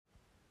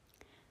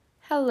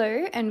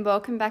Hello and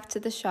welcome back to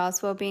the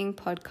Shah's Wellbeing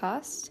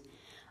Podcast.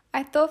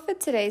 I thought for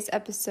today's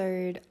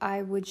episode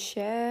I would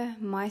share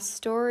my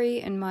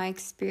story and my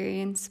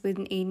experience with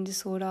an eating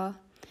disorder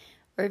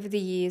over the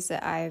years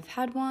that I've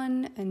had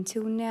one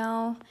until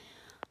now.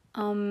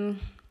 So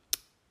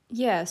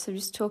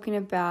just talking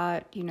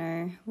about,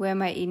 where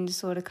my eating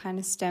disorder kind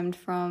of stemmed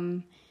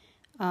from,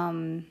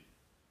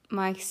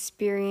 my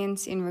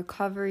experience in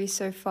recovery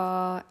so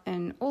far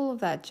and all of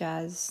that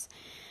jazz.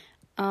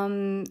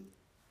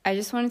 I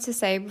just wanted to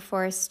say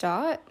before I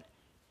start,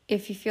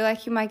 if you feel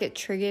like you might get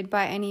triggered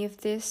by any of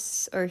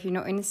this, or if you're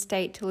not in a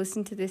state to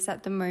listen to this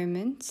at the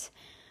moment,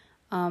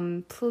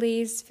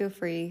 please feel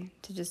free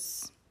to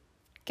just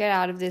get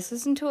out of this.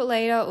 Listen to it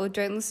later, or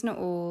don't listen at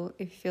all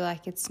if you feel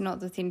like it's not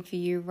the thing for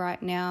you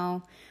right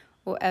now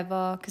or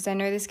ever, because I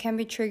know this can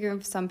be triggering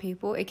for some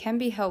people. It can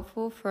be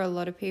helpful for a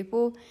lot of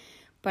people,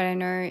 but I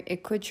know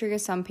it could trigger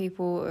some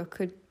people or it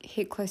could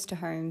hit close to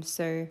home.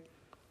 So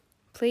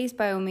please,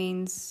 by all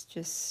means,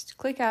 just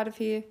click out of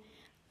here.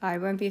 I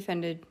won't be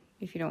offended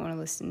if you don't want to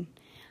listen.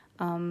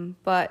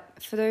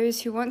 But for those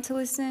who want to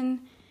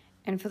listen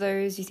and for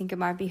those who think it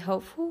might be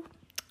helpful,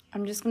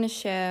 I'm just going to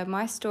share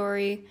my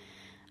story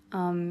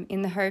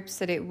in the hopes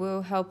that it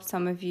will help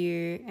some of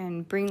you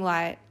and bring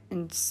light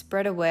and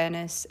spread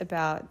awareness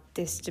about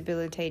this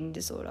debilitating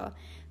disorder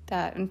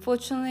that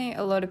unfortunately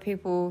a lot of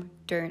people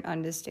don't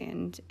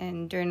understand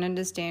and don't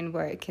understand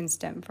where it can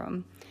stem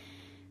from.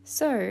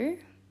 So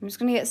I'm just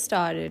going to get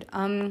started.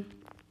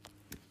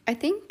 I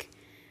think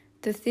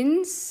the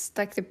things,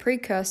 like the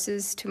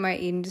precursors to my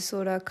eating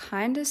disorder,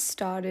 kind of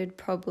started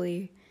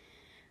probably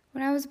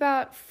when I was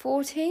about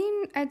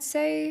 14, I'd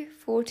say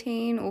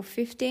 14 or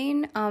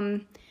 15.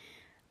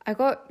 I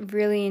got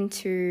really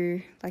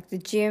into like the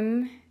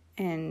gym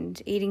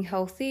and eating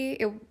healthy.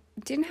 It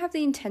didn't have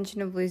the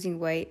intention of losing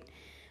weight.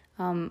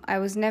 I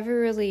was never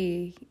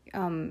really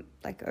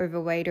like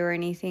overweight or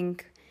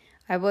anything.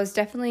 I was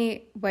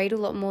definitely weighed a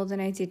lot more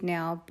than I did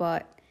now,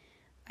 but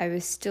I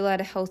was still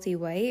at a healthy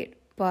weight.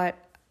 But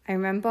I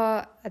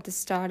remember at the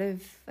start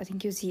of, I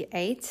think it was year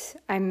 8,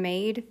 I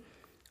made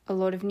a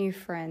lot of new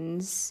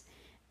friends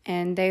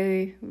and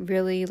they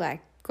really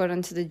got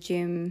onto the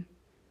gym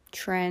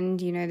trend.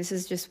 This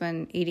is just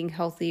when eating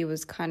healthy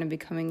was kind of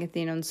becoming a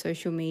thing on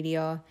social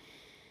media.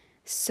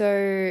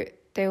 So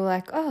they were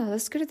like, oh,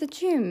 let's go to the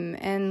gym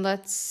and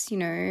let's, go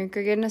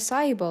get an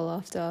acai bowl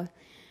after.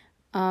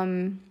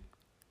 And,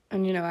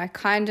 I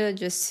kind of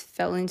just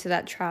fell into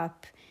that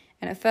trap.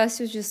 And at first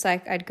it was just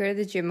like I'd go to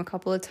the gym a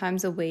couple of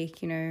times a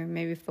week,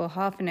 maybe for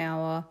half an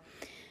hour.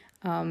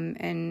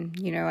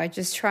 I'd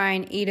just try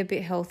and eat a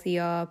bit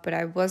healthier, but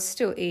I was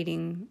still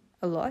eating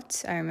a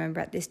lot, I remember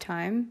at this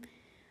time.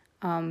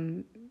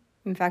 In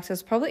fact, I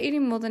was probably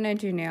eating more than I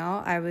do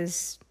now. I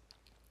was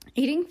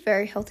eating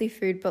very healthy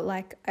food, but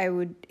I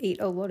would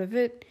eat a lot of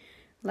it.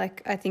 I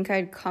think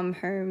I'd come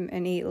home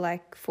and eat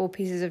 4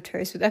 pieces of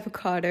toast with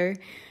avocado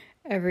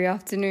every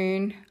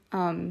afternoon,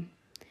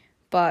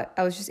 but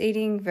I was just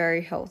eating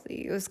very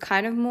healthy. It was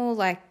kind of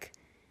more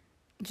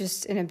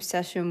just an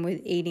obsession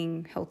with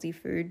eating healthy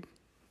food,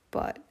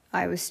 but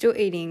I was still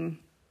eating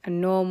a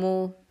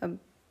normal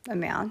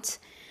amount.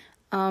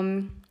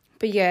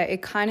 But yeah,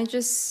 it kind of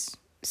just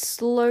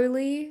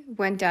slowly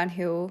went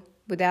downhill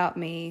without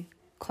me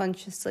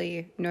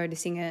consciously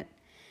noticing it.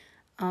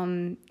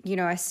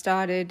 I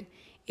started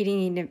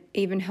eating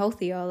even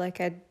healthier.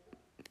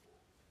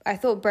 I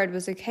thought bread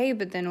was okay,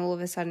 but then all of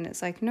a sudden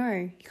it's no,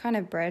 you can't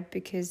have bread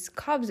because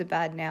carbs are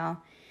bad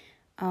now.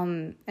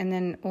 And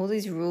then all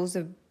these rules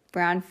of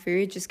brown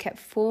food just kept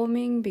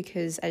forming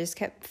because I just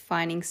kept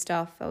finding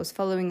stuff. I was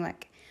following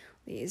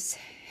these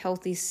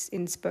healthy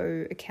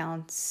inspo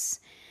accounts.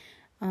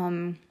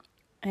 And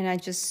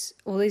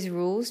all these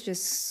rules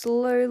just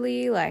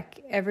slowly,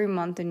 every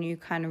month a new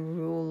kind of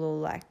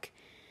rule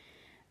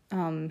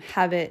or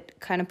habit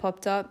kind of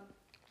popped up.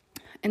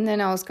 And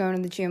then I was going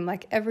to the gym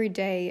every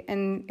day,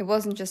 and it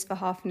wasn't just for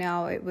half an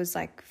hour, it was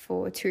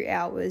for 2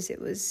 hours. It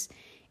was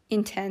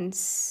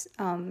intense.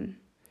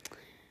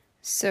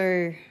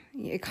 So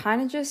it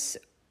kind of just,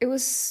 it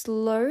was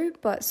slowly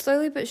but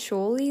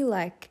surely,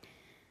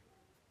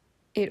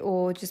 it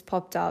all just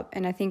popped up.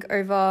 And I think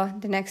over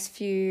the next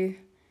few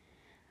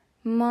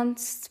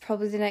months,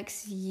 probably the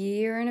next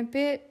year and a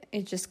bit,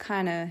 it just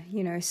kind of,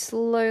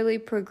 slowly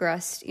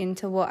progressed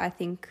into what I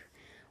think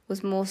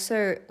was more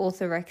so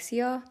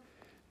orthorexia.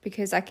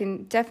 Because I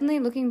can definitely,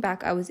 looking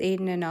back, I was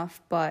eating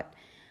enough, but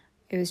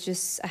it was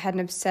just, I had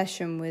an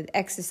obsession with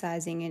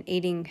exercising and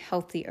eating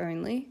healthy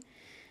only.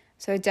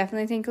 So I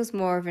definitely think it was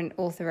more of an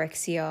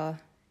orthorexia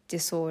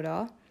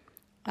disorder.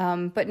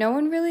 But no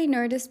one really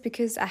noticed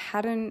because I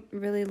hadn't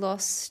really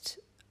lost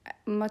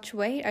much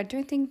weight. I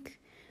don't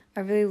think I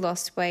really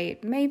lost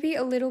weight. Maybe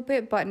a little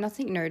bit, but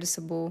nothing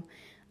noticeable.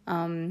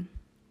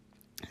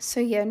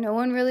 So yeah, no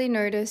one really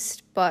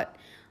noticed, but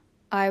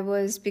I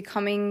was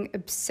becoming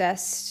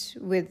obsessed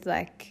with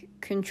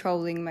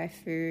controlling my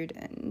food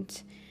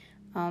and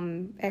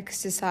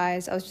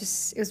exercise.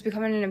 It was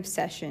becoming an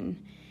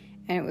obsession,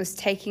 and it was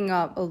taking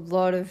up a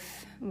lot of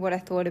what I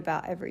thought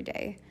about every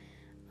day.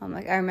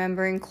 Like I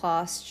remember in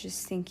class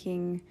just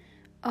thinking,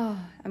 oh,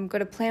 I'm going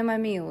to plan my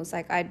meals.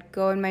 Like I'd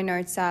go in my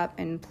notes app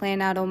and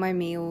plan out all my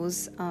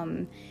meals.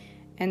 And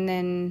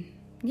then,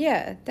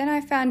 then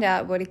I found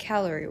out what a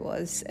calorie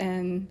was.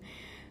 And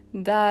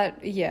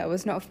that,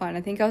 was not fun.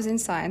 I think I was in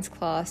science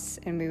class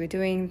and we were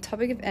doing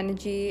topic of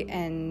energy,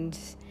 and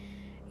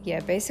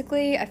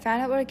basically I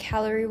found out what a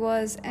calorie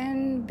was.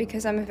 And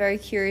because I'm a very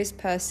curious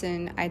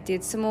person, I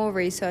did some more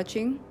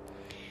researching.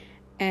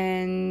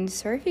 And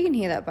sorry if you can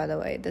hear that, by the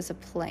way, there's a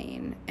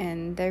plane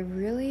and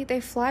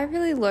they fly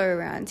really low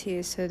around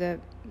here, so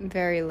they're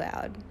very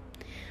loud.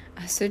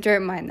 So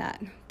don't mind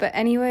that. But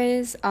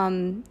anyways, I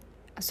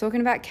was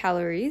talking about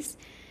calories.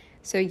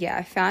 So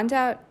I found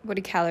out what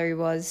a calorie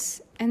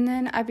was, and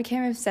then I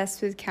became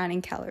obsessed with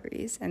counting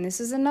calories. And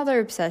this is another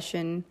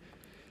obsession.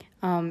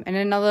 And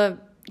another,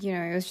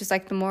 it was just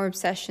like the more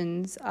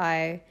obsessions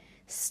I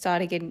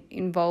started getting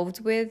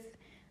involved with,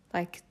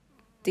 like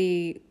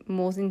the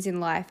more things in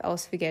life I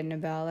was forgetting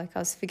about. Like I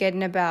was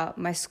forgetting about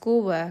my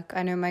schoolwork.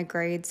 I know my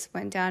grades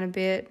went down a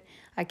bit.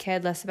 I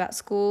cared less about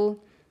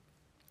school.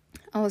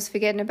 I was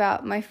forgetting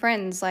about my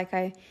friends. Like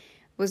I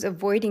was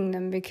avoiding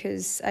them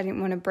because I didn't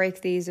want to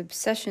break these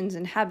obsessions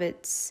and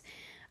habits.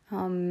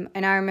 And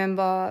I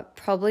remember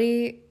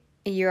probably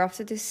a year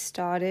after this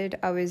started,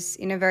 I was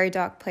in a very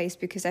dark place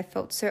because I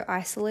felt so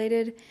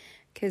isolated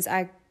because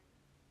I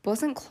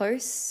wasn't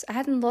close. I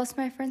hadn't lost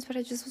my friends, but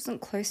I just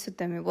wasn't close with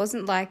them. It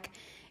wasn't like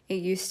it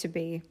used to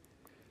be.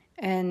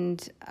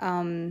 And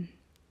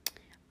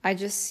I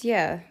just,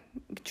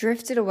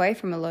 drifted away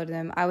from a lot of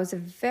them. I was a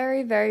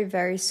very, very,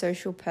 very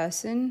social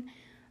person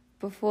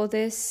before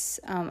this.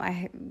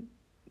 I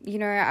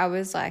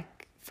was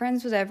like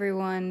friends with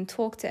everyone,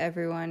 talked to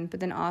everyone.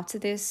 But then after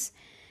this,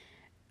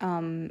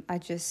 I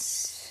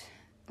just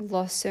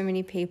lost so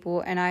many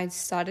people, and I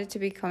started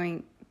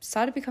becoming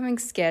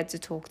scared to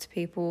talk to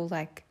people.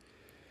 Like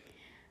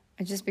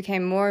I just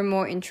became more and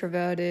more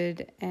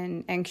introverted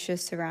and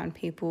anxious around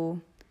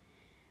people.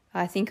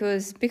 I think it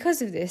was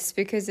because of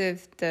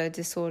the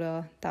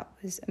disorder that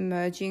was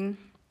emerging.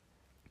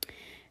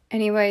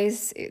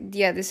 Anyways,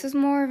 this was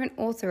more of an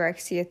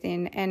orthorexia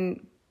thing,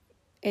 and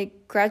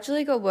it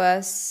gradually got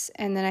worse,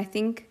 and then I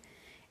think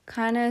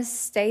kind of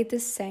stayed the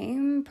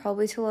same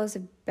probably till I was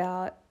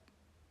about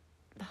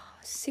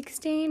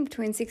 16,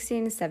 between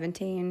 16 and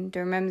 17.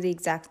 Don't remember the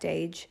exact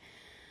age,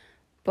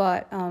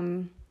 but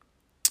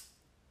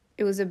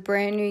it was a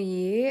brand new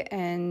year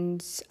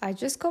and I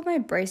just got my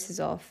braces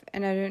off,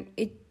 and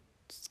it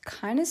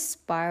kind of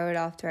spiraled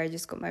after I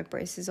just got my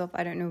braces off.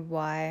 I don't know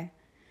why.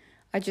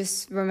 I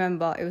just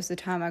remember it was the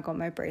time I got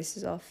my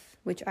braces off,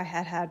 which I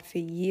had for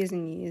years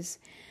and years.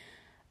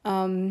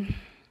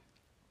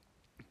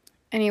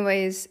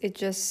 Anyways, it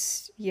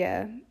just,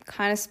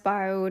 kind of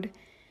spiraled.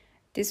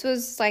 This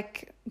was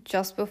like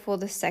just before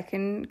the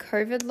second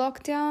COVID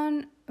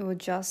lockdown, or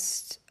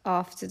just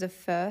after the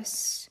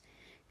first,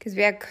 because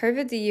we had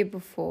COVID the year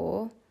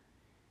before,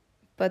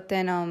 but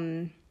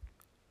then,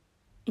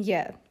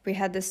 we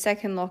had the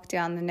second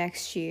lockdown the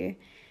next year,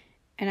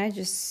 and I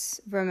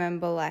just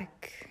remember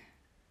like,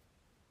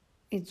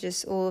 it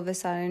just all of a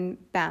sudden,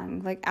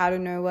 bang, like out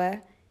of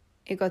nowhere,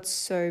 it got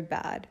so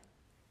bad.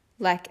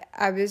 Like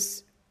I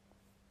was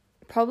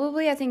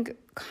probably, I think,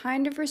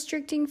 kind of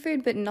restricting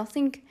food, but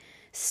nothing,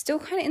 still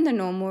kind of in the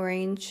normal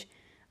range,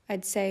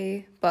 I'd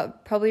say,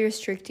 but probably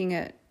restricting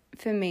it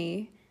for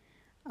me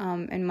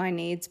and my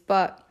needs.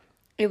 But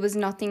it was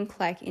nothing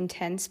like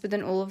intense. But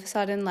then all of a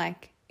sudden,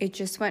 like it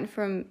just went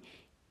from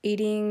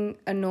eating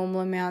a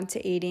normal amount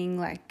to eating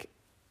like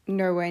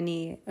nowhere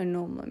near a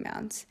normal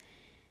amount.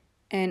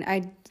 And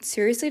I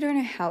seriously don't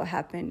know how it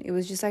happened. It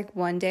was just like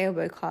one day I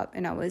woke up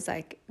and I was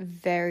like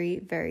very,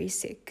 very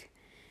sick.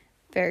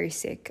 Very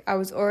sick. I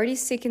was already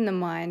sick in the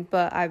mind,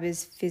 but I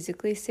was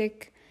physically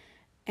sick,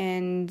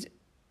 and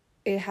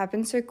it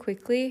happened so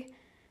quickly.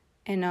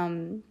 And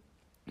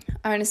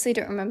I honestly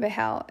don't remember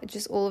how.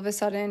 Just all of a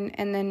sudden,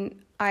 and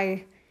then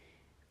I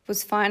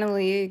was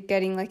finally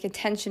getting like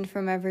attention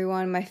from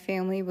everyone. My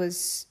family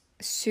was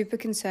super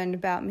concerned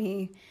about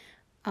me,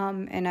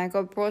 and I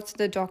got brought to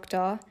the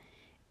doctor,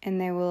 and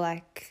they were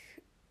like,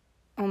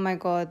 "Oh my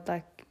God,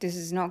 like this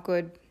is not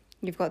good.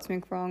 You've got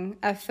something wrong."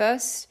 At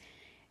first,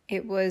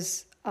 it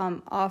was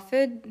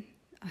Arford.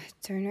 I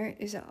don't know.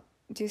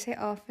 Do you say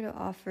Arford or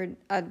Arford?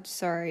 I'm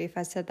sorry if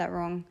I said that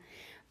wrong.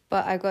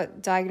 But I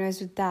got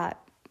diagnosed with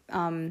that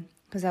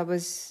because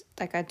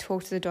I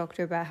talked to the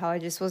doctor about how I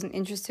just wasn't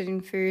interested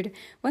in food.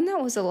 When that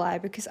was a lie,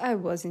 because I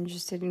was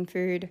interested in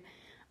food.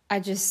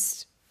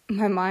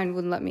 My mind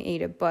wouldn't let me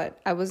eat it, but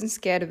I wasn't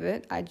scared of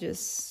it. I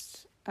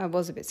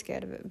was a bit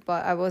scared of it,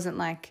 but I wasn't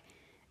like,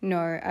 no,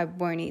 I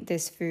won't eat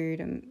this food.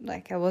 And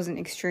like, I wasn't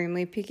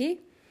extremely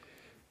picky.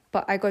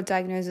 But I got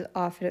diagnosed with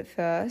ARFID at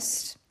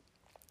first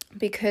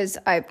because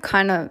I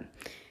kind of,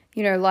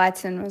 lied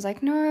to them and was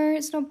like, no,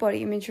 it's not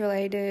body image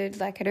related.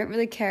 Like, I don't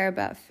really care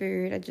about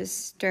food. I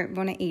just don't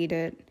want to eat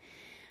it.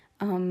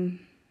 And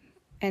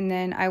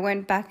then I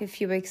went back a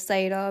few weeks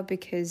later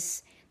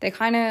because they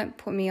kind of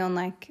put me on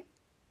like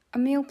a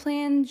meal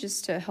plan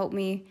just to help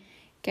me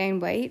gain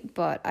weight,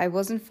 but I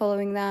wasn't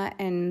following that.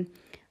 And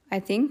I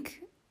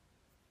think,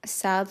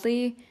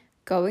 sadly,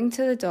 going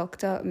to the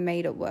doctor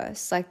made it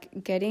worse.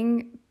 Like,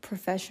 getting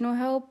professional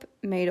help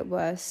made it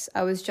worse.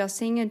 I was just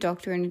seeing a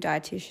doctor and a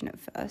dietitian at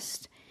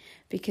first,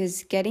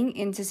 because getting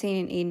into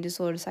seeing an eating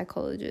disorder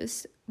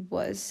psychologist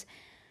was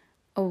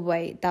a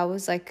wait. That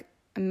was like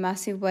a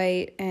massive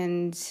wait,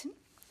 and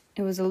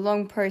it was a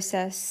long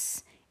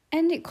process,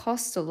 and it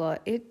cost a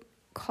lot.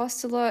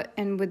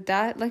 And with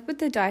that, like with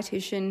the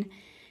dietitian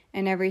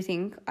and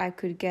everything, I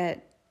could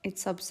get it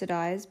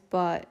subsidized,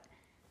 but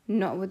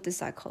not with the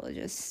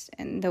psychologist.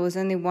 And there was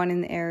only one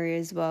in the area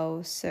as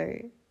well, so,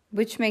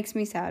 which makes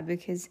me sad,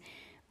 because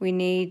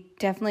we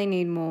definitely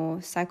need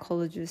more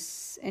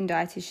psychologists and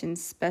dietitians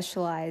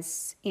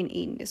specialized in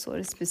eating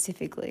disorders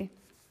specifically.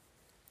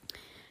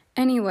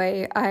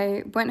 Anyway,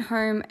 I went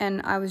home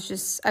and I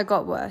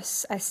got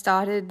worse. I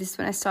started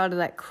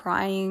like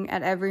crying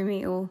at every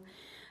meal.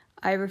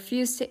 I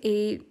refused to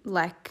eat,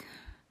 like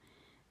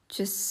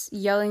just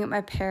yelling at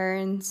my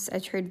parents. I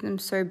treated them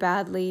so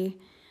badly.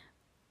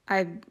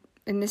 And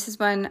this is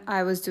when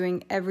I was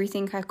doing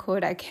everything I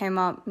could. I'm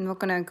not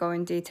going to go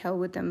in detail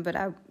with them, but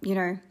I,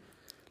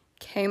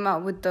 came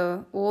up with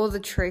all the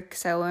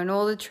tricks. I learned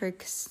all the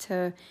tricks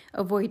to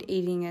avoid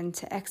eating and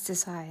to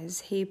exercise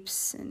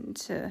heaps and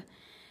to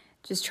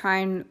just try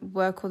and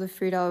work all the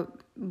food I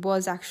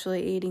was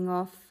actually eating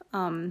off.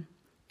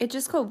 It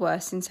just got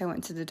worse since I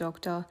went to the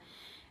doctor.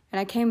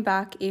 And I came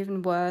back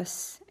even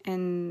worse.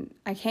 And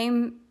I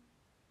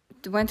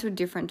went to a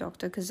different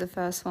doctor, because the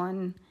first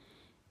one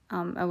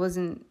I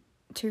wasn't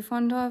too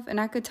fond of. And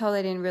I could tell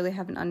they didn't really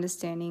have an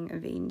understanding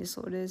of eating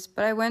disorders.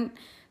 But I went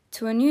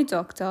to a new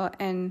doctor,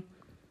 and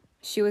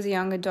she was a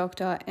younger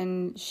doctor,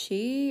 and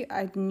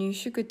I knew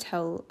she could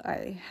tell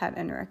I had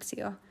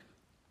anorexia.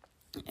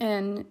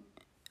 And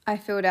I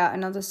filled out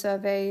another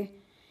survey,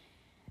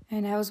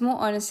 and I was more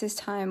honest this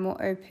time,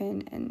 more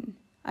open, and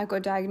I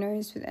got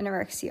diagnosed with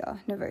anorexia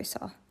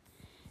nervosa.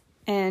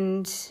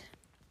 And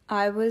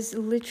I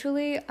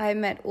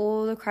met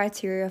all the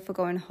criteria for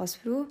going to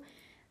hospital.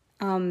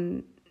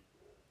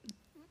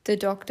 The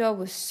doctor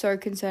was so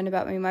concerned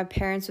about me. My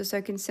parents were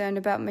so concerned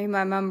about me.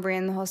 My mum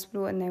ran the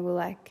hospital, and they were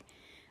like,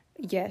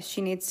 yeah,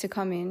 she needs to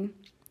come in.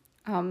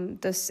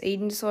 This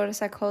eating disorder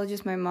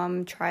psychologist, my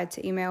mum tried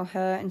to email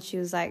her, and she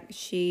was like,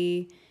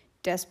 she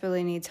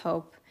desperately needs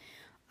help.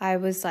 I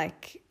was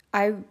like,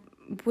 I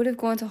would have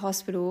gone to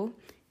hospital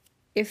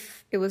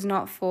if it was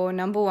not for,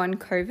 number one,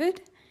 COVID,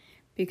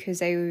 because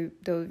there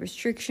were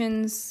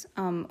restrictions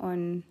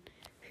on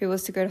who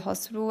was to go to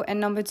hospital. And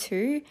number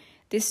two,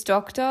 this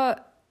doctor,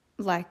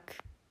 like,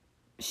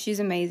 she's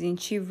amazing.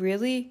 She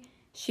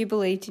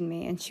believed in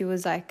me, and she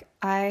was like,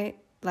 I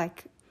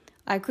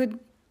could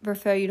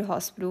refer you to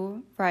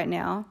hospital right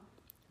now,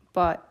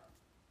 but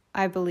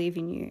I believe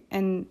in you.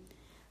 And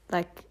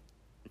like,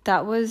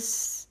 that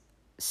was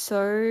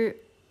so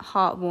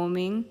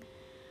heartwarming,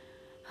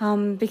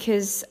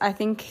 because I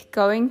think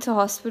going to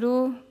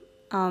hospital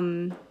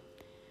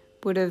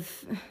would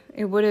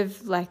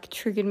have like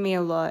triggered me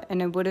a lot,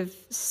 and it would have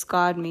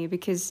scarred me,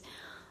 because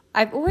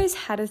I've always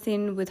had a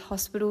thing with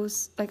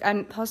hospitals. Like,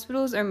 and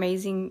hospitals are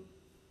amazing.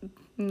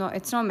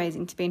 It's not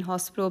amazing to be in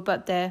hospital,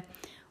 but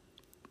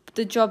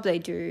the job they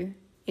do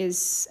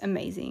is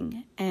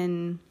amazing,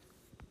 and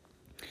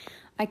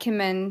I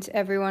commend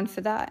everyone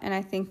for that. And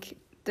I think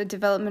the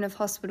development of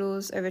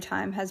hospitals over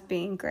time has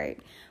been great,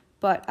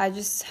 but I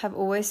just have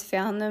always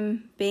found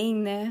them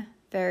being there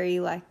very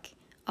like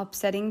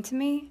upsetting to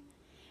me.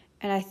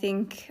 And I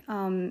think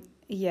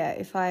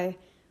if I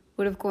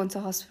would have gone to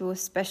hospital,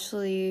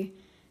 especially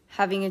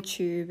having a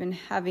tube and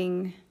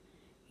having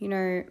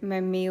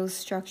my meals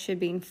structure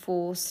being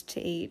forced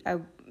to eat, I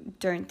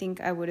don't think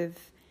I would have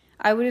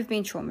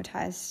been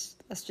traumatized,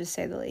 let's just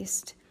say the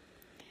least,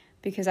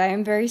 because I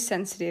am very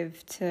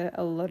sensitive to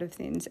a lot of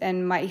things,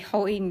 and my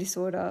whole eating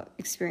disorder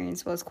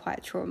experience was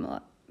quite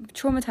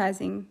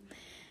traumatizing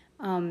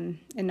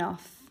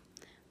enough.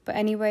 But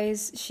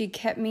anyways, she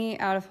kept me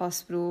out of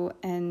hospital,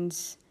 and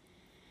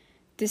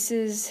this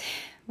is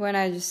when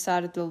I just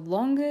started the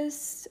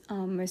longest,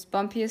 most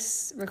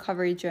bumpiest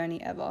recovery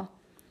journey ever.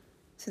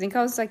 So I think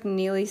I was like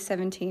nearly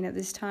 17 at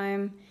this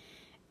time,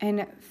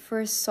 and for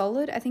a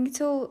solid, I think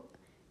till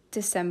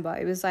December,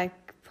 it was like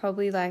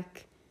probably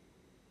like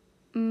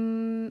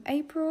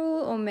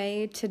April or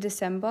May to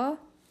December,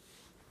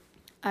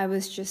 I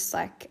was just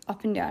like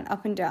up and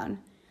down.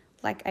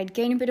 Like, I'd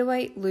gain a bit of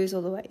weight, lose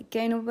all the weight,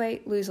 gain a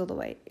weight, lose all the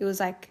weight. It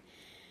was like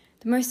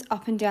the most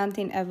up and down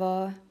thing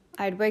ever.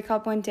 I'd wake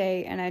up one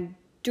day and I'd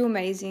do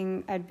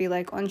amazing. I'd be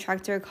like on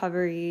track to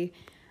recovery,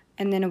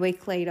 and then a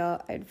week later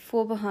I'd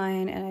fall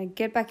behind and I'd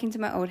get back into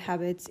my old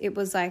habits. It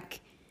was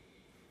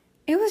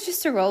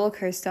just a roller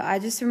coaster. I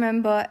just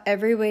remember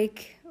every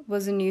week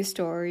was a new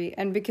story.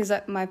 And because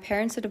my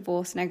parents are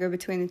divorced and I go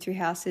between the two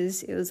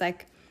houses, it was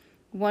like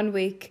 1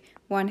 week,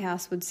 one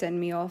house would send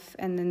me off.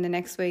 And then the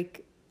next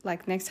week,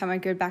 like next time I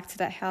go back to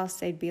that house,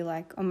 they'd be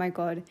like, oh my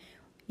God,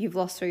 you've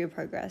lost all your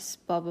progress,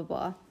 blah, blah,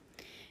 blah.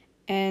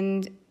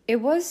 And it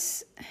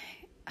was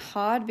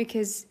hard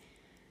because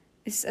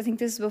I think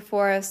this is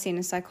before I was seen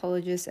a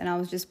psychologist, and I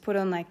was just put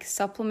on like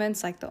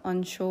supplements like the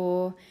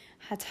Onshore.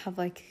 Had to have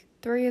like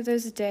 3 of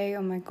those a day.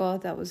 Oh my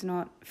God, that was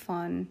not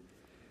fun.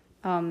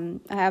 I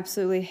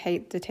absolutely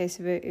hate the taste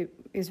of it. It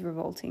is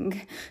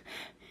revolting.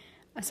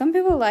 Some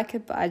people like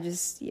it, but I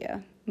just,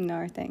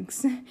 no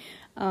thanks.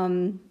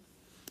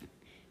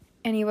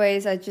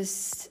 Anyways, I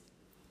just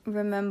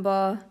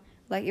remember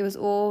like it was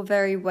all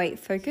very weight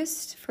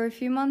focused for a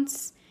few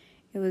months.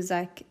 It was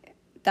like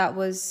I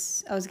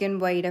was getting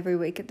weighed every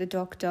week at the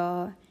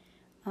doctor.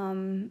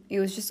 It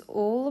was just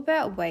all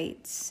about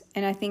weights.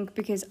 And I think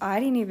because I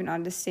didn't even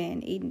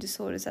understand eating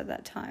disorders at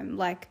that time,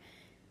 like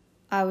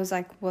I was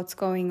like, what's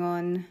going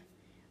on?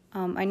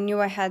 I knew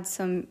I had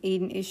some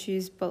eating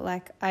issues, but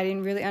like I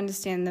didn't really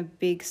understand the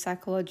big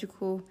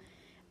psychological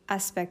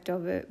aspect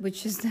of it,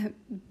 which is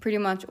pretty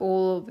much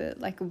all of it.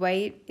 Like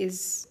weight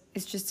is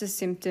just a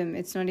symptom.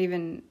 It's not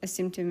even a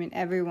symptom in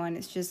everyone.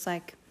 It's just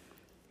like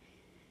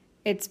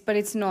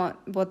it's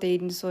not what the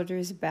eating disorder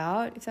is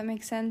about, if that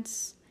makes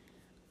sense.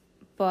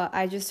 But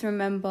I just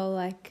remember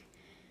like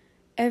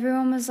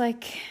everyone was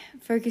like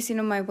focusing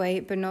on my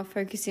weight, but not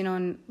focusing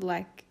on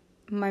like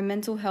my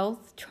mental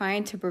health,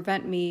 trying to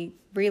prevent me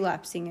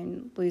relapsing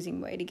and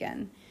losing weight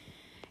again.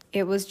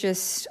 It was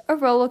just a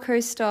roller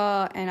coaster,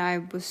 and I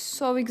was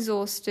so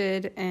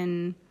exhausted,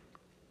 and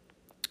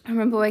I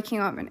remember waking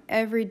up and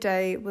every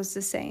day was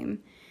the same.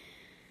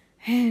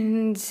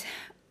 And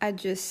I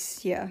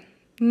just,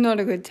 not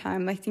a good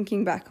time. Like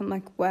thinking back, I'm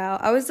like, wow,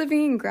 I was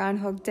living in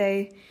Groundhog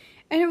Day,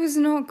 and it was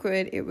not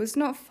good. It was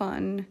not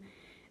fun.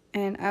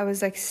 And I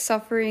was like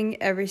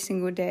suffering every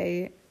single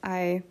day.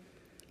 And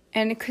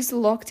because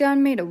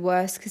lockdown made it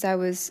worse, because I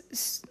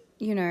was,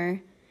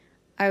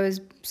 I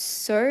was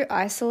so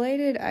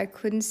isolated. I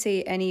couldn't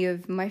see any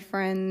of my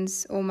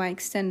friends or my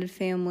extended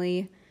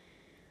family.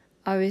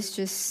 I was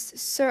just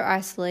so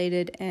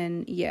isolated,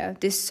 and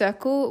this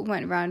circle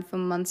went around for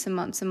months and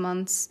months and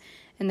months.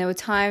 And there were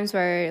times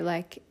where I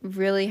like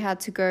really had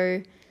to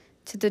go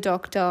to the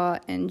doctor,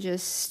 and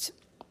just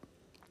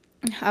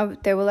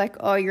they were like,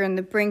 oh, you're on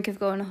the brink of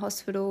going to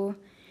hospital.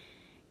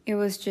 It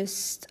was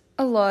just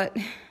a lot.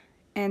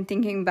 And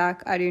thinking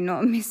back, I do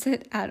not miss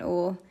it at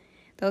all.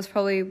 That was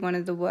probably one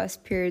of the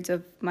worst periods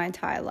of my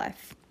entire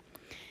life.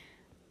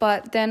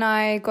 But then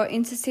I got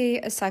in to see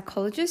a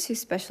psychologist who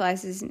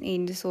specializes in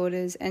eating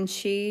disorders, and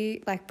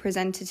she like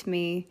presented to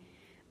me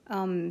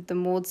the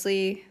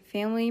Maudsley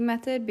family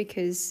method,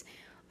 because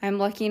I'm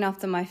lucky enough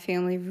that my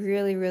family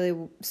really,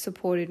 really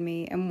supported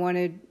me and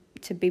wanted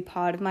to be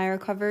part of my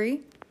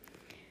recovery.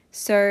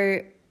 So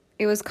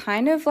it was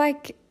kind of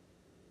like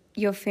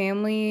your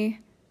family,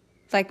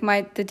 like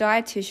the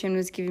dietitian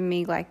was giving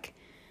me like,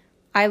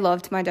 I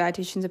loved my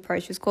dietitian's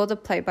approach. It was called the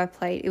plate by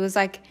plate. It was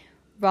like,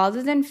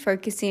 rather than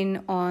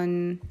focusing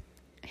on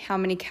how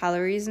many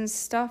calories and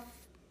stuff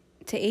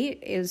to eat,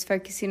 it was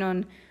focusing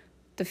on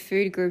the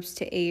food groups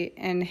to eat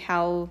and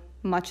how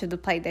much of the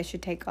plate they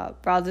should take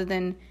up, rather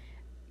than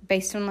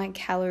based on like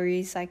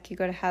calories, like you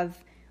got to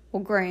have,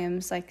 or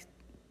grams, like,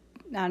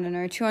 I don't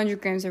know,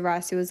 200 grams of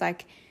rice. It was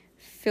like,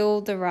 fill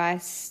the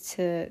rice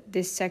to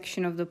this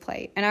section of the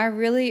plate. And I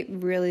really,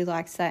 really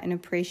liked that and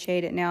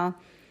appreciate it now.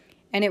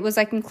 And it was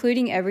like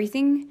including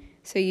everything.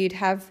 So you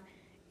have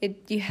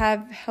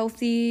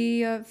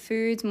healthy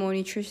foods, more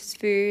nutritious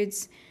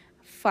foods,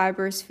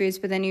 fibrous foods,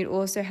 but then you'd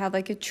also have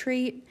like a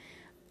treat.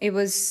 It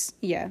was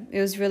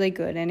really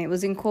good. And it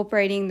was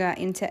incorporating that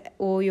into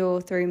all your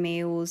 3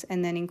 meals,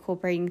 and then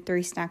incorporating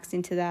 3 snacks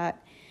into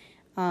that,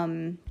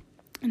 and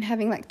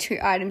having like 2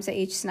 items at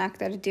each snack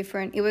that are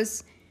different. It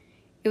was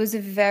a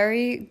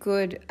very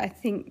good, I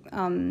think,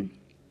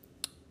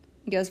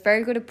 it was a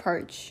very good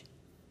approach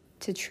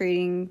to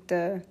treating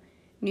the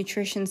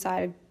nutrition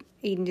side of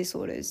eating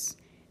disorders.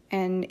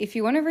 And if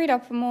you want to read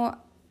up more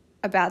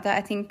about that,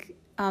 I think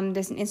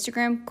there's an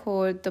Instagram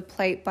called the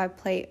Plate by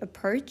Plate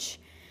Approach.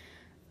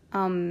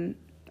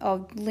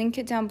 I'll link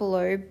it down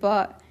below,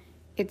 but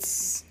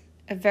it's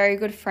a very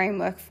good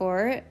framework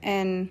for it,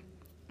 and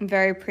I'm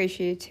very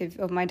appreciative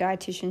of my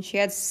dietitian. She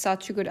had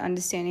such a good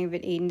understanding of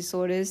eating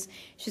disorders.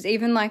 She's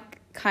even like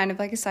kind of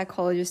like a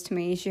psychologist to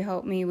me. She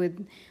helped me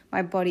with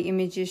my body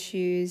image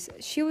issues.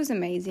 She was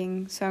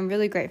amazing, so I'm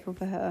really grateful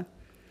for her.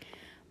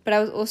 But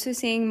I was also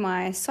seeing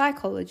my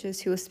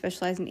psychologist, who was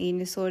specialized in eating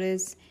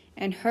disorders,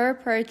 and her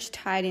approach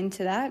tied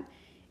into that.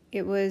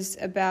 It was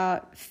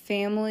about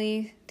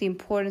family, the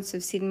importance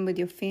of sitting with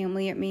your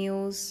family at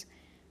meals,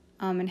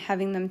 and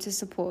having them to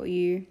support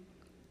you.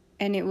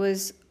 And it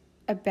was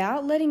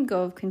about letting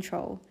go of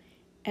control.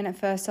 And at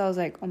first I was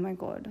like, oh my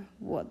God,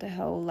 what the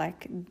hell?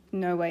 Like,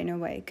 no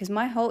way. Because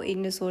my whole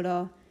eating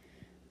disorder,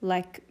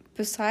 like,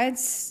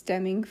 besides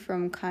stemming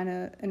from kind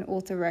of an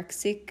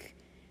orthorexic,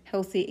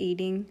 healthy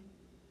eating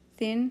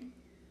thing,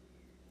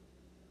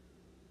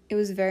 it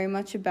was very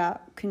much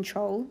about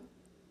control.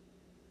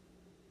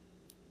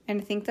 And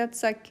I think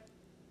that's like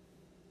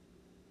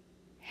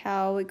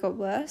how it got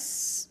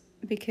worse,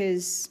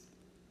 because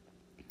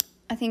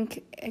I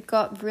think it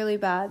got really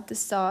bad the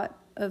start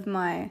of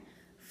my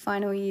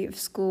final year of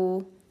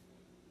school,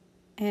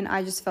 And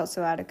I just felt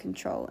so out of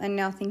control. And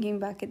now thinking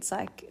back, it's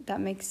like, that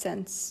makes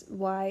sense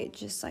why it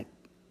just like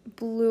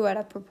blew out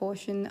of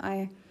proportion.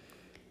 I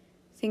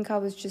think I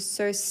was just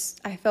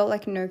I felt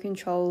like no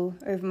control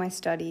over my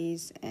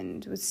studies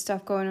and with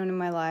stuff going on in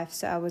my life.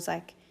 So I was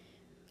like,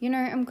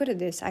 I'm good at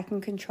this. I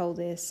can control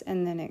this.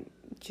 And then it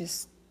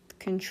just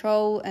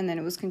and then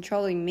it was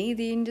controlling me,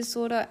 the eating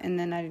disorder, and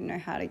then I didn't know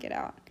how to get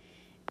out.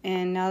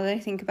 And now that I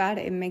think about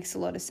it, it makes a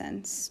lot of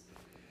sense.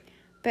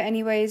 But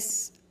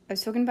anyways, I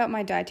was talking about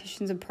my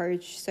dietitian's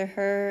approach. So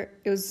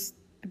it was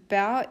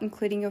about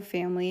including your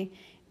family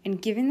and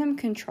giving them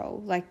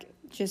control, like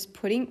just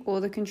putting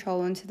all the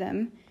control into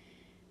them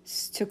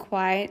to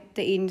quiet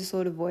the eating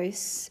disorder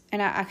voice.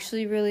 And I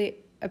actually really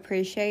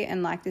appreciate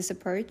and like this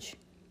approach.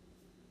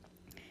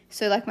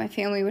 So like my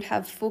family would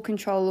have full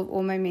control of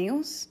all my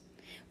meals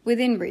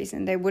within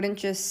reason. They wouldn't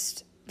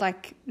just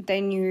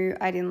they knew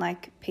I didn't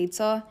like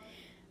pizza.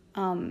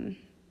 I'm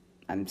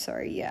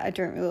sorry, I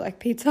don't really like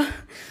pizza.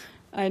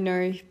 I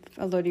know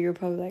a lot of you are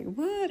probably like,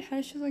 what? How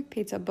does she like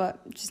pizza?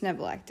 But just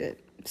never liked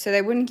it. So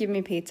they wouldn't give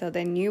me pizza.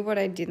 They knew what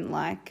I didn't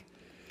like.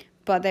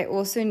 But they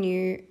also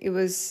knew it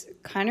was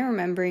kind of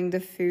remembering the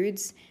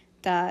foods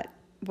that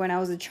when I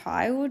was a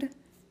child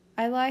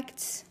I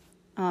liked.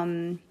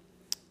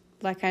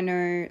 I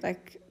know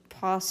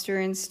pasta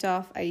and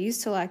stuff. I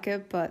used to like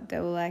it, but they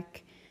were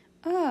like,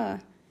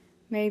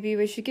 maybe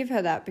we should give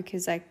her that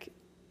because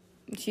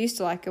she used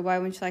to like it. Why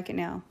wouldn't she like it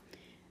now?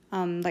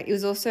 It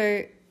was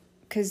also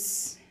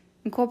because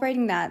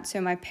incorporating that so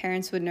my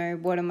parents would know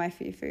what are my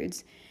fear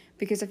foods.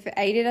 Because if I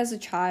ate it as a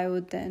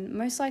child, then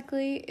most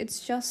likely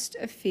it's just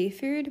a fear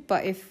food.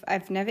 But if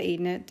I've never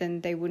eaten it,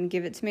 then they wouldn't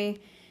give it to me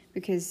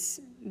because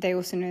they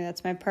also know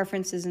that's my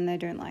preferences and they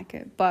don't like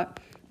it. But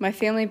my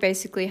family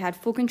basically had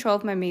full control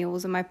of my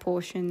meals and my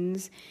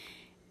portions.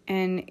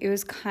 And it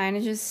was kind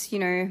of just,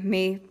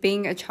 me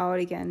being a child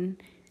again,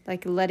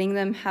 letting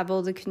them have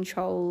all the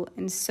control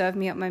and serve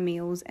me up my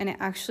meals. And it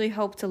actually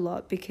helped a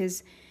lot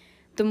because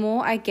the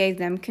more I gave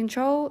them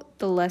control,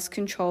 the less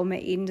control my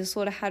eating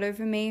disorder had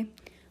over me,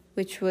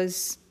 which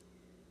was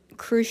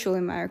crucial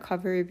in my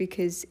recovery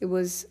because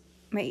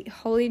my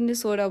whole eating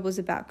disorder was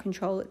about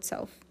control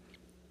itself.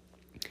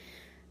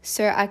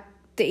 So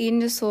the eating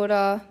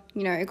disorder,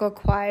 it got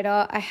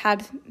quieter. I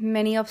had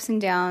many ups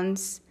and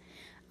downs.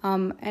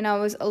 And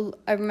I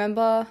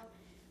remember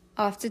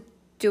after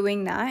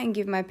doing that and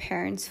giving my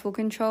parents full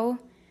control,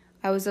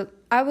 I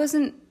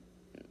wasn't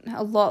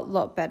a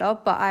lot better,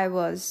 but I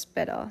was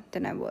better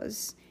than I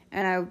was.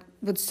 And I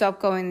would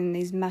stop going in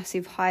these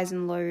massive highs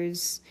and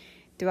lows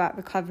throughout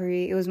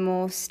recovery. It was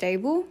more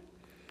stable.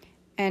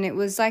 And it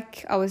was I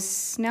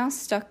was now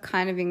stuck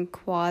kind of in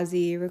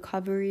quasi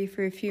recovery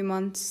for a few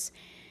months.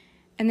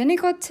 And then it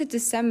got to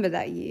December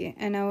that year.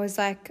 And I was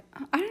like,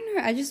 I don't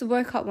know. I just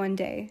woke up one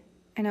day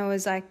and I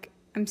was like,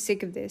 I'm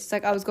sick of this.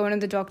 I was going to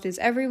the doctors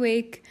every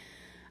week.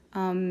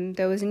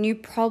 There was a new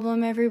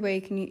problem every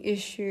week, a new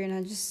issue. And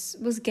I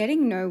just was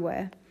getting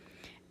nowhere.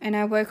 And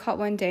I woke up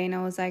one day and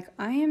I was like,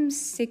 I am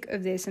sick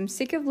of this. I'm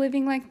sick of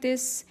living like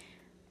this.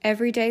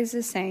 Every day is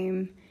the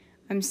same.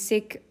 I'm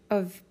sick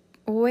of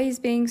always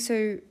being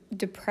so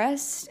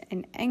depressed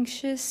and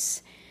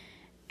anxious.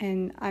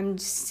 And I'm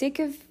sick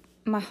of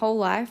my whole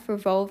life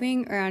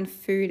revolving around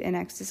food and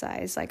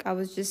exercise. I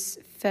was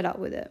just fed up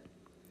with it.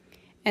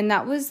 And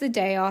that was the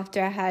day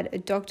after I had a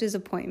doctor's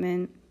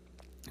appointment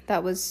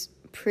that was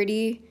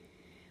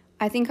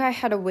I think I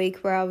had a week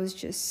where I was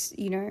just,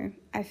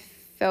 I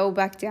fell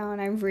back down.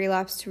 I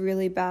relapsed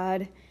really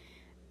bad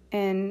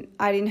and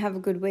I didn't have a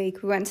good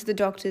week. We went to the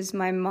doctors.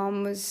 My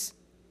mom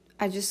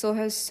I just saw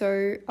her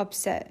so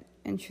upset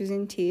and she was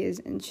in tears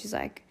and she's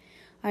like,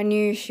 I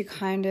knew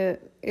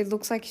it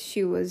looks like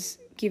she was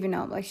giving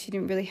up. She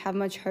didn't really have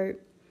much hope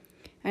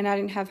and I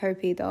didn't have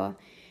hope either.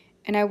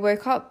 And I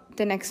woke up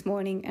the next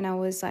morning and I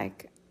was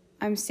like,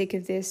 I'm sick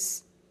of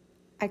this.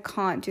 I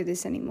can't do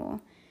this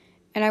anymore.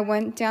 And I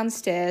went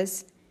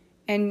downstairs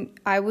and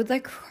I would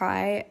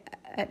cry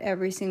at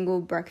every single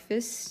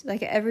breakfast,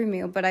 at every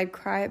meal, but I'd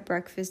cry at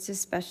breakfast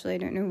especially. I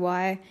don't know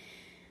why.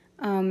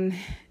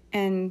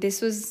 And this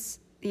was,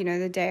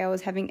 the day I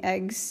was having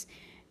eggs,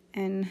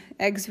 and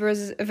eggs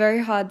was a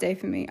very hard day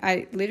for me.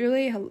 I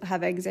literally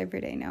have eggs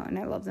every day now and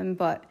I love them,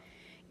 but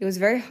it was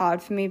very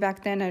hard for me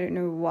back then. I don't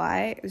know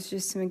why. It was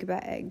just something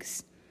about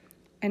eggs.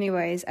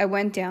 Anyways, I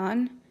went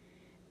down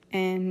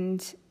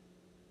and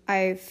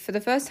I, for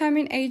the first time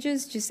in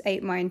ages, just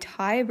ate my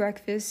entire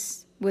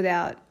breakfast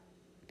without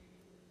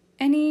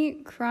any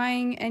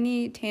crying,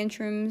 any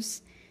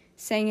tantrums,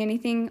 saying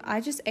anything.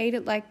 I just ate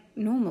it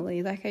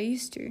normally, like I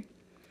used to.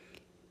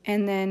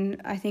 And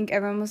then I think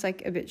everyone was a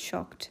bit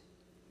shocked.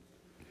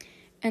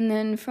 And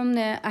then from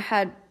there, I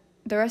had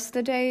the rest of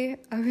the day,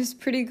 I was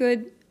pretty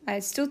good. I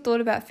still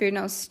thought about food and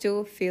I was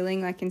still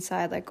feeling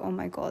inside, oh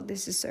my God,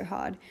 this is so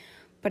hard.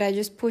 But I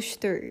just pushed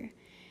through.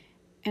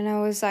 And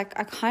I was I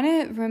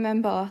kind of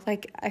remember,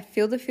 I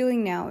feel the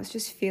feeling now. It's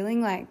just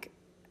feeling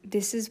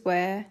this is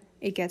where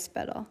it gets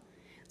better.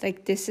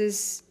 This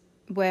is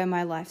where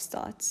my life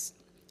starts.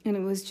 And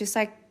it was just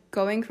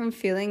going from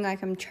feeling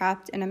I'm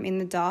trapped and I'm in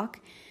the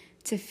dark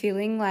to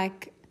feeling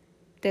like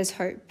there's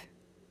hope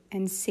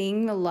and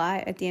seeing the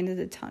light at the end of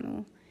the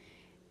tunnel.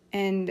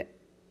 And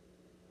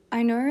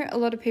I know a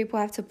lot of people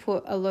have to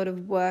put a lot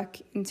of work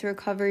into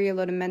recovery, a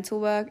lot of mental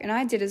work, and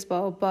I did as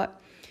well.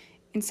 But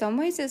in some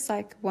ways, it's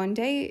like one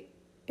day,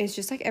 it's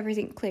just like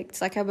everything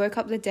clicked. Like I woke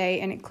up the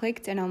day and it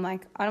clicked, and I'm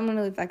like, I don't want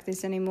to live like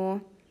this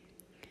anymore.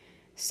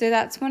 So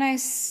that's when I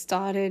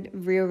started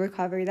real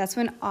recovery. That's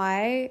when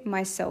I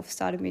myself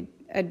started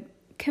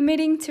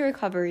committing to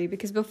recovery,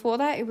 because before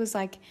that, it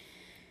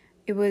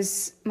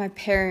was my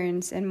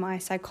parents and my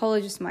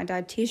psychologist, my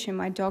dietitian,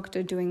 my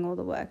doctor doing all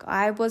the work.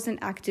 I wasn't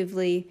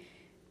actively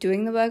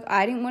doing the work.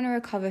 I didn't want to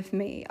recover for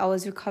me. I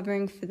was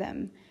recovering for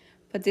them.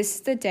 But this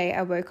is the day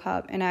I woke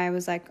up and I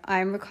was like,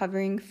 I'm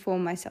recovering for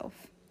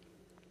myself.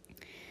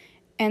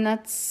 And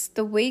that's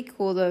the week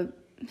or the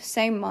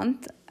same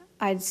month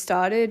I'd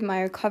started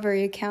my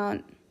recovery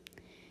account.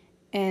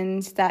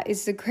 And that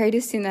is the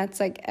greatest thing that's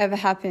like ever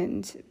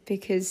happened,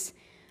 because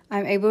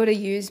I'm able to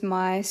use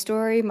my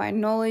story, my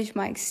knowledge,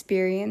 my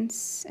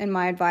experience, and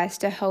my advice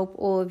to help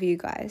all of you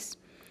guys,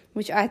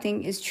 which I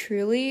think is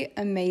truly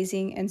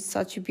amazing and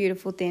such a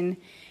beautiful thing.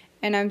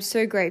 And I'm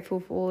so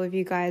grateful for all of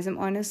you guys. I'm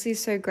honestly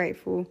so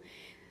grateful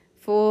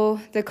for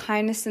the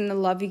kindness and the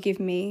love you give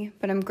me,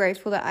 but I'm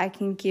grateful that I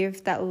can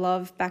give that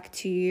love back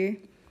to you.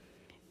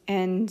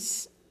 And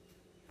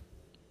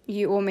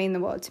you all mean the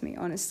world to me,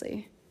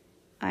 honestly.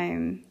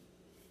 I'm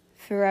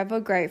forever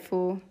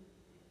grateful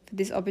for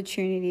this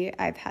opportunity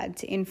I've had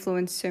to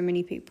influence so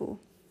many people.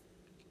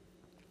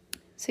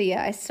 So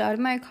yeah, I started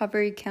my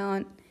recovery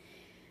account.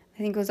 I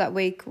think it was that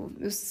week.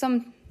 It was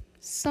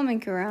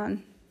something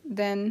around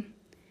then.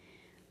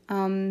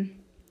 And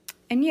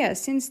yeah,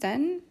 since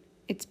then,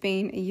 it's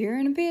been a year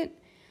and a bit.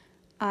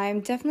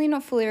 I'm definitely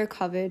not fully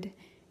recovered,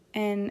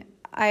 and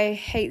I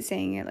hate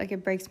saying it, like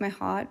it breaks my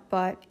heart,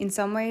 but in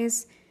some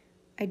ways,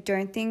 I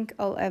don't think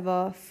I'll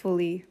ever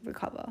fully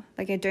recover.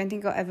 Like I don't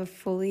think I'll ever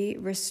fully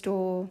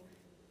restore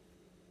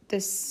the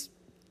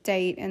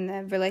state and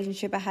the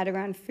relationship I had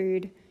around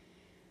food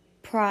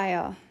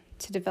prior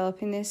to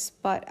developing this,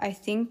 but I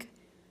think,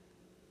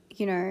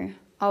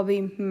 I'll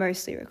be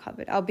mostly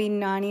recovered. I'll be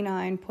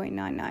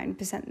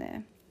 99.99%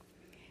 there.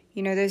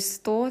 Those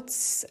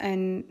thoughts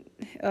and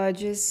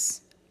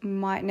urges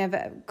might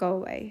never go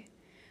away,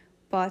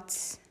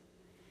 but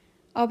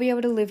I'll be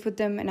able to live with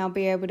them, and I'll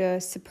be able to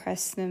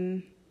suppress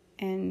them,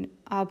 and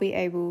I'll be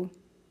able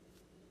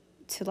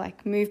to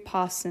move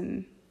past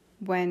them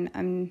when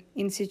I'm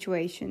in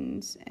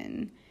situations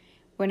and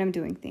when I'm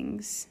doing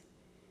things.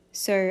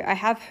 So I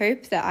have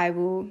hope that I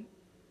will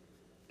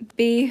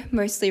be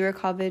mostly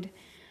recovered,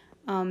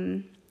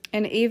 and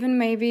even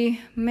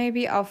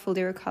maybe I'll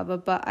fully recover,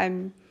 but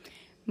I'm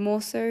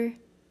more so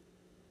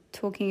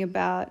talking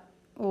about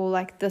all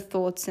the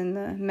thoughts and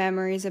the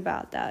memories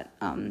about that,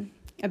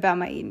 about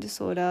my eating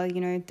disorder.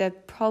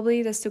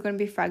 There's still going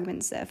to be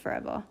fragments there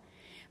forever,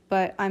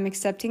 but I'm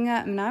accepting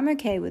that, and I'm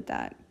okay with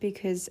that,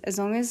 because as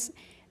long as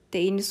the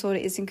eating disorder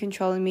isn't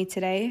controlling me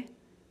today,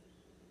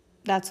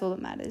 that's all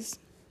that matters.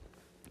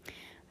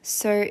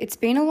 So it's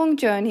been a long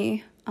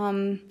journey.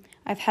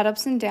 I've had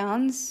ups and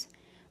downs,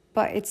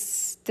 but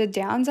it's the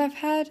downs I've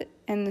had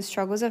and the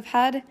struggles I've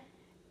had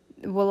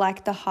were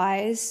like the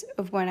highs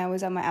of when I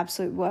was at my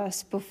absolute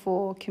worst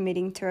before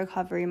committing to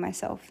recovery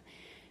myself.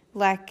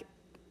 Like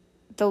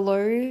the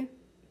low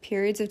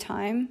periods of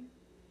time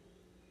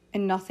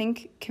and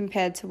nothing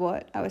compared to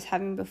what I was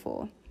having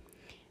before.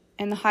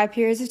 And the high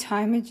periods of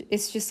time,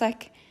 it's just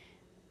like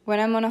when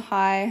I'm on a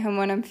high and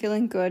when I'm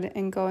feeling good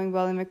and going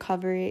well in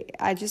recovery,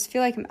 I just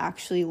feel like I'm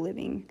actually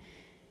living.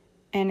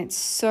 And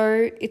it's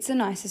the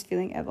nicest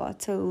feeling ever,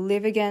 to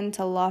live again,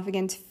 to laugh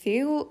again, to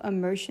feel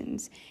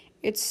emotions.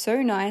 It's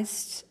so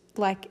nice.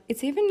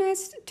 It's even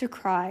nice to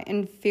cry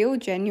and feel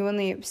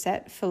genuinely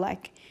upset for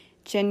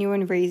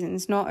genuine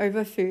reasons, not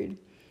over food.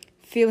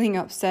 Feeling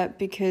upset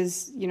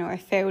because, I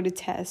failed a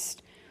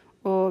test,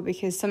 or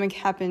because something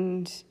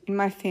happened in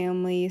my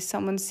family,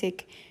 someone's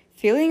sick.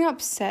 Feeling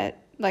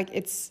upset,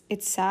 it's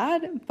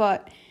sad,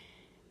 but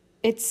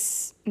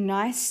it's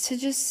nice to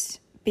just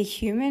be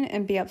human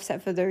and be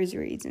upset for those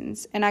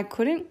reasons. And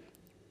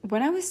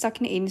when I was stuck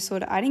in an eating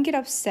disorder, I didn't get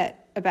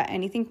upset about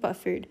anything but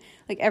food.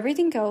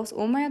 Everything else,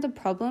 all my other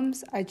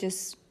problems, I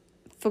just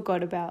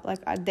forgot about.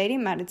 They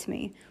didn't matter to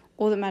me.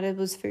 All that mattered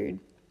was food.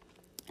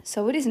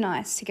 So it is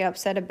nice to get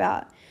upset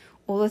about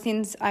all the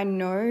things I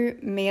know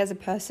me as a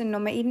person,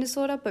 not my eating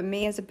disorder, but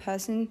me as a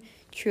person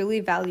truly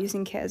values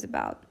and cares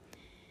about.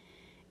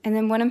 And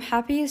then when I'm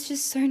happy, it's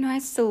just so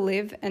nice to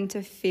live and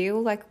to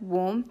feel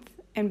warmth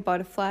and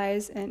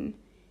butterflies, and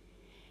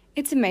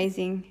it's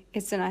amazing.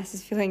 It's the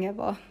nicest feeling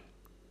ever.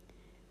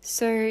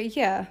 So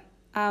yeah,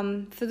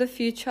 for the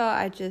future,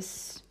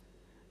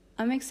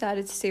 I'm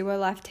excited to see where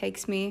life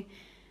takes me.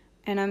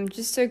 And I'm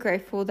just so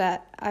grateful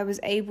that I was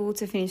able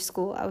to finish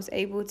school. I was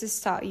able to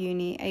start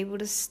uni, able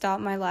to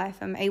start my life.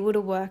 I'm able to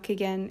work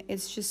again.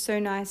 It's just so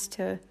nice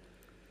to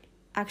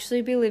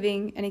actually be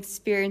living and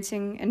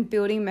experiencing and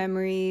building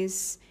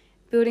memories,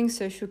 building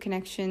social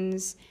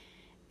connections.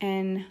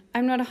 And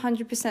I'm not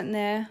 100%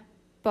 there,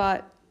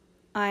 but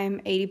I'm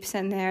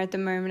 80% there at the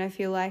moment. I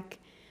feel like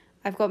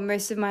I've got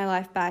most of my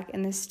life back,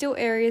 and there's still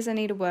areas I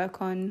need to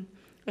work on.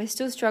 I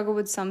still struggle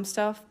with some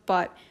stuff,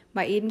 but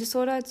my eating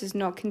disorder does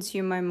not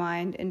consume my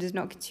mind and does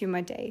not consume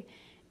my day.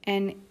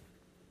 And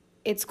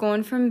it's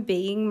gone from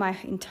being my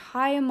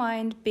entire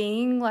mind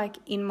being like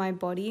in my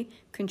body,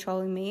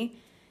 controlling me,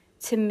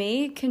 to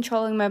me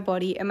controlling my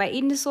body, and my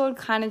eating disorder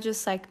kind of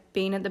just like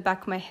being at the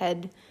back of my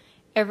head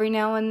every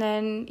now and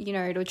then, you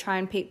know, it'll try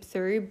and peep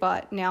through,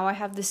 but now I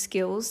have the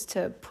skills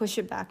to push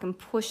it back and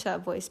push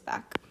that voice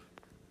back.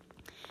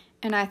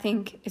 And I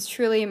think it's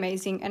truly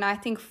amazing. And I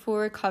think full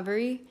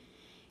recovery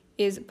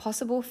is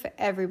possible for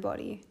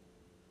everybody.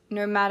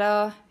 No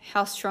matter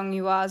how strong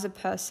you are as a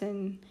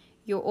person,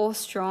 you're all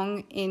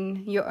strong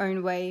in your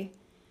own way.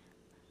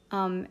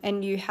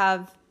 And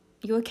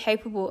you're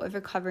capable of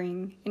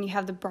recovering, and you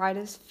have the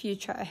brightest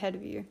future ahead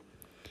of you.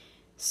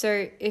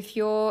 So if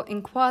you're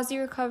in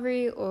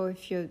quasi-recovery, or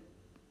if you're,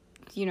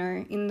 you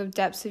know, in the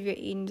depths of your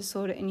eating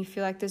disorder and you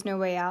feel like there's no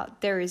way out,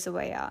 there is a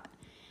way out.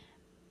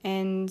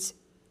 And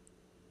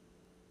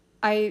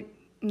I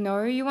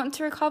know you want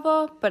to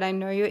recover, but I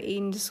know your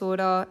eating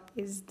disorder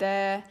is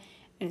there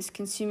and it's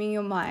consuming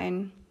your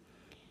mind.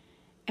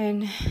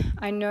 And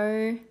I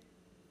know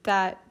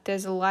that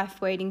there's a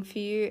life waiting for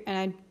you,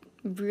 and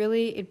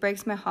it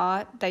breaks my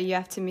heart that you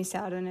have to miss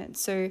out on it.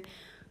 So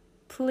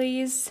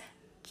please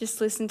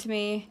just listen to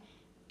me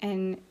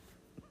and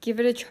give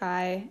it a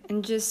try,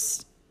 and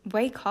just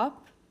wake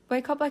up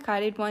like I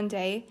did one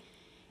day,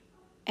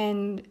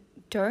 and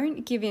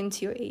don't give in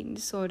to your eating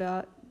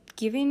disorder.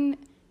 Give in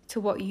to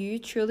what you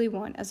truly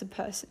want as a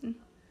person.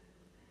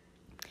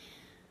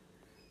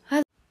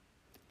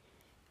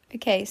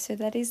 Okay, so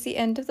that is the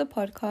end of the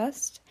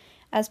podcast.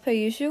 As per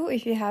usual,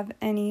 if you have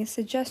any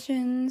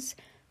suggestions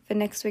for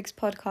next week's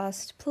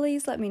podcast,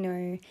 please let me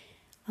know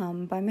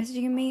by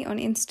messaging me on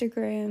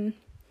Instagram.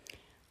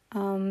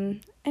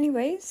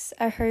 Anyways,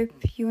 I hope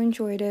you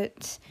enjoyed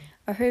it.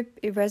 I hope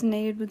it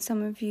resonated with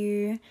some of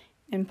you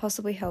and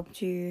possibly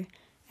helped you.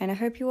 And I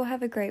hope you all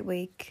have a great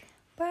week.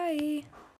 Bye.